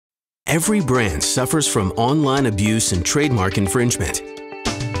Every brand suffers from online abuse and trademark infringement.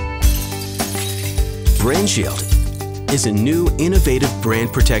 BrandShield is a new, innovative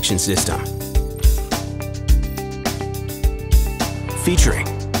brand protection system featuring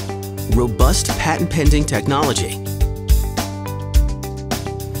robust patent-pending technology,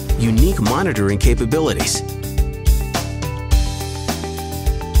 unique monitoring capabilities,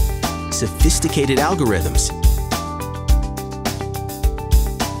 sophisticated algorithms,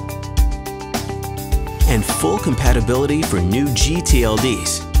 and full compatibility for new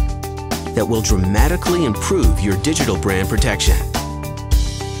GTLDs that will dramatically improve your digital brand protection.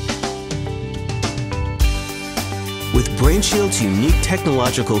 With BrandShield's unique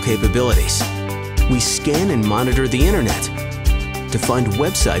technological capabilities, we scan and monitor the internet to find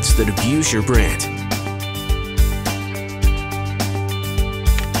websites that abuse your brand.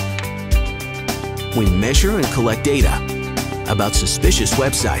 We measure and collect data about suspicious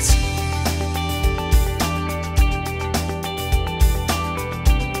websites.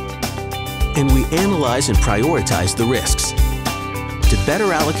 And we analyze and prioritize the risks to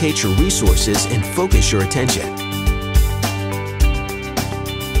better allocate your resources and focus your attention.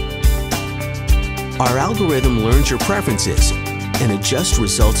 Our algorithm learns your preferences and adjusts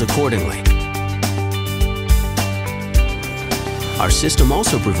results accordingly. Our system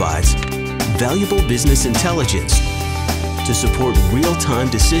also provides valuable business intelligence to support real-time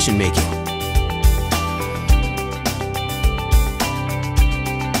decision-making.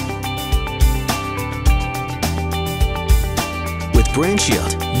 With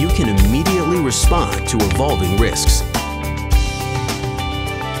BrandShield, you can immediately respond to evolving risks.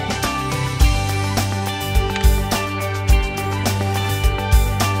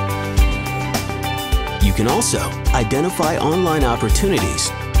 You can also identify online opportunities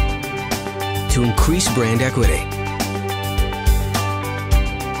to increase brand equity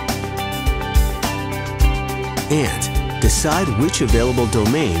and decide which available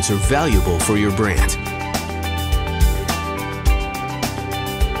domains are valuable for your brand.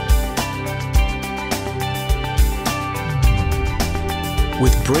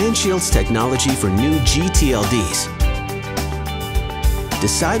 With BrandShield's technology for new GTLDs,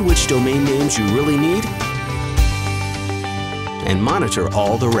 decide which domain names you really need and monitor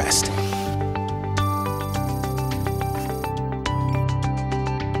all the rest.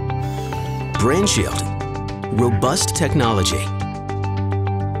 BrandShield, robust technology,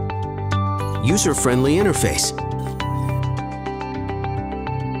 user-friendly interface,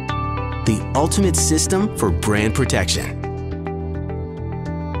 the ultimate system for brand protection.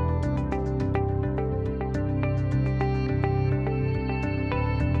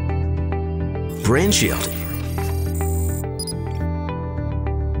 BrandShield